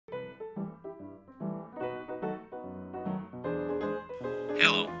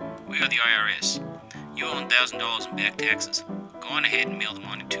Hello, we are the IRS. You owe $1,000 in back taxes. Go on ahead and mail the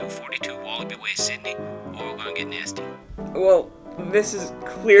money to 42 Wallaby Way, Sydney, or we're gonna get nasty. Well, this is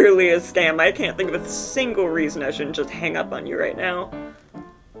clearly a scam. I can't think of a single reason I shouldn't just hang up on you right now.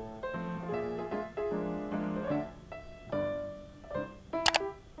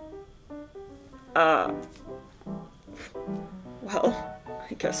 Well,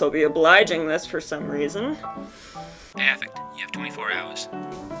 I guess I'll be obliging this for some reason. Perfect. You have 24 hours.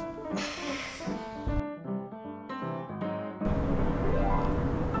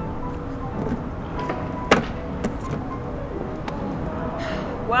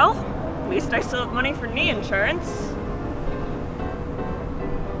 Well, at least I still have money for knee insurance.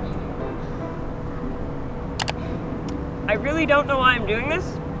 I really don't know why I'm doing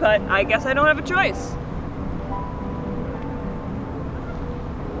this, but I guess I don't have a choice.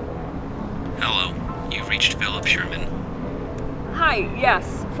 Hello, you've reached Philip Sherman. Hi,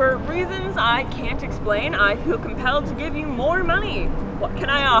 yes. For reasons I can't explain, I feel compelled to give you more money. What can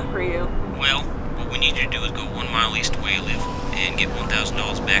I offer you? Well, what we need you to do is go 1 mile east of where you live and get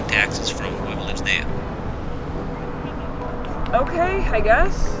 $1,000 back taxes from whoever lives there. Okay, I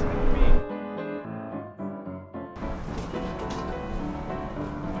guess.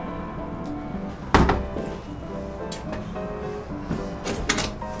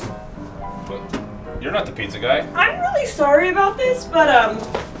 You're not the pizza guy. I'm really sorry about this, but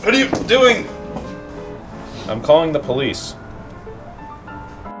What are you doing? I'm calling the police.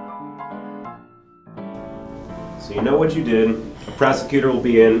 So you know what you did. A prosecutor will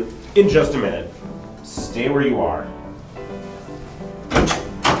be in just a minute. Stay where you are.